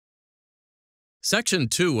Section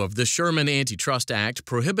 2 of the Sherman Antitrust Act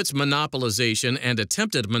prohibits monopolization and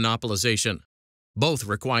attempted monopolization. Both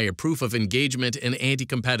require proof of engagement in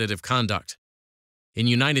anti-competitive conduct. In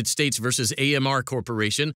United States v. AMR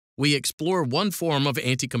Corporation, we explore one form of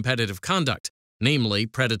anti-competitive conduct, namely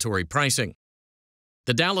predatory pricing.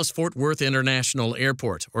 The Dallas-Fort Worth International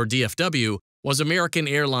Airport, or DFW, was American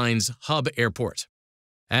Airline's hub airport.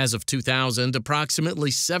 As of 2000, approximately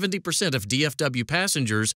 70% of DFW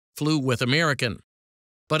passengers flew with American.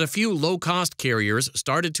 But a few low-cost carriers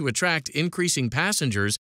started to attract increasing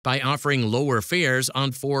passengers by offering lower fares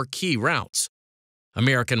on 4 key routes.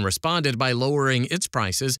 American responded by lowering its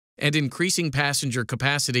prices and increasing passenger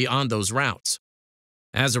capacity on those routes.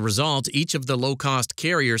 As a result, each of the low-cost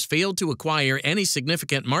carriers failed to acquire any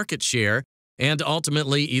significant market share and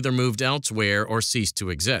ultimately either moved elsewhere or ceased to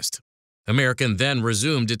exist. American then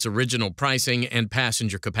resumed its original pricing and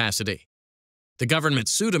passenger capacity. The government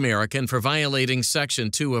sued American for violating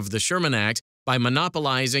Section 2 of the Sherman Act by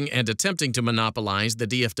monopolizing and attempting to monopolize the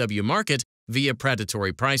DFW market via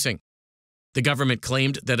predatory pricing. The government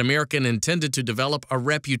claimed that American intended to develop a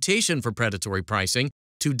reputation for predatory pricing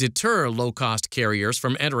to deter low-cost carriers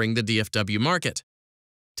from entering the DFW market.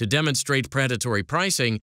 To demonstrate predatory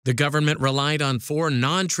pricing, the government relied on 4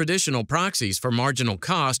 non-traditional proxies for marginal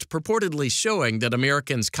cost, purportedly showing that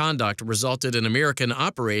American's conduct resulted in American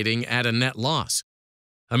operating at a net loss.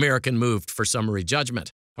 American moved for summary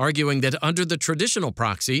judgment, arguing that under the traditional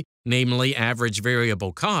proxy, namely average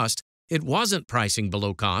variable cost, it wasn't pricing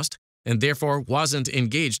below cost and therefore wasn't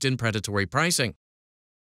engaged in predatory pricing.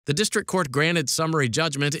 The district court granted summary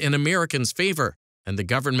judgment in American's favor, and the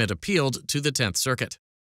government appealed to the 10th Circuit.